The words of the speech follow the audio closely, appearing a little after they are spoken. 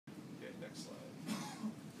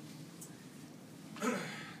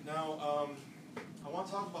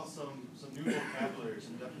talk about some new vocabulary,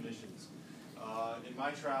 some definitions. In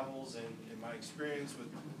my travels and in my experience with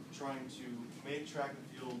trying to make track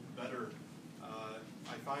and field better,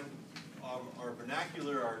 I find our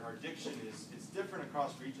vernacular, our diction is different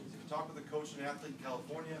across regions. If you talk with a coach and athlete in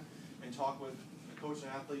California and talk with a coach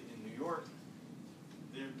and athlete in New York,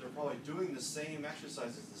 they're probably doing the same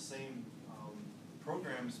exercises, the same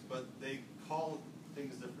programs, but they call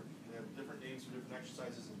things different. They have different names for different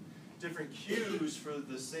exercises and different cues for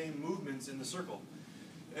the same movements in the circle.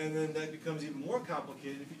 And then that becomes even more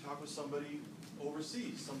complicated if you talk with somebody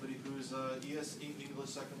overseas, somebody who's English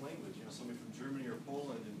second language, somebody from Germany or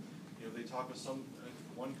Poland, and they talk with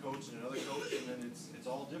one coach and another coach, and then it's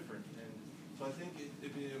all different. And so I think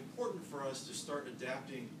it'd be important for us to start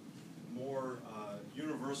adapting more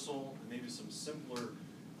universal and maybe some simpler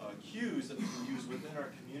cues that we can use within our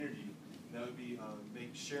community. That would be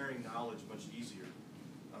make sharing knowledge much easier.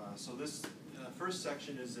 So this first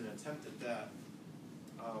section is an attempt at that.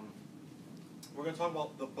 We're going to talk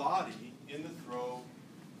about the body in the throw.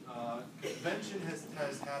 Convention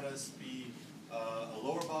has had us be a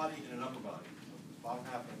lower body and an upper body, bottom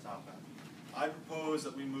half and a top half. I propose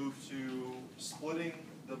that we move to splitting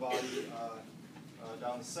the body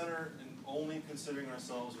down the center and only considering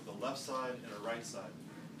ourselves with a left side and a right side.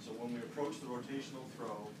 So when we approach the rotational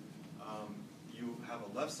throw, you have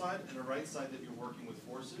a left side and a right side that you're working with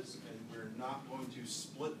forces, and we're not going to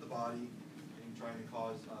split the body and trying to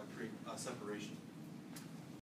create a separation.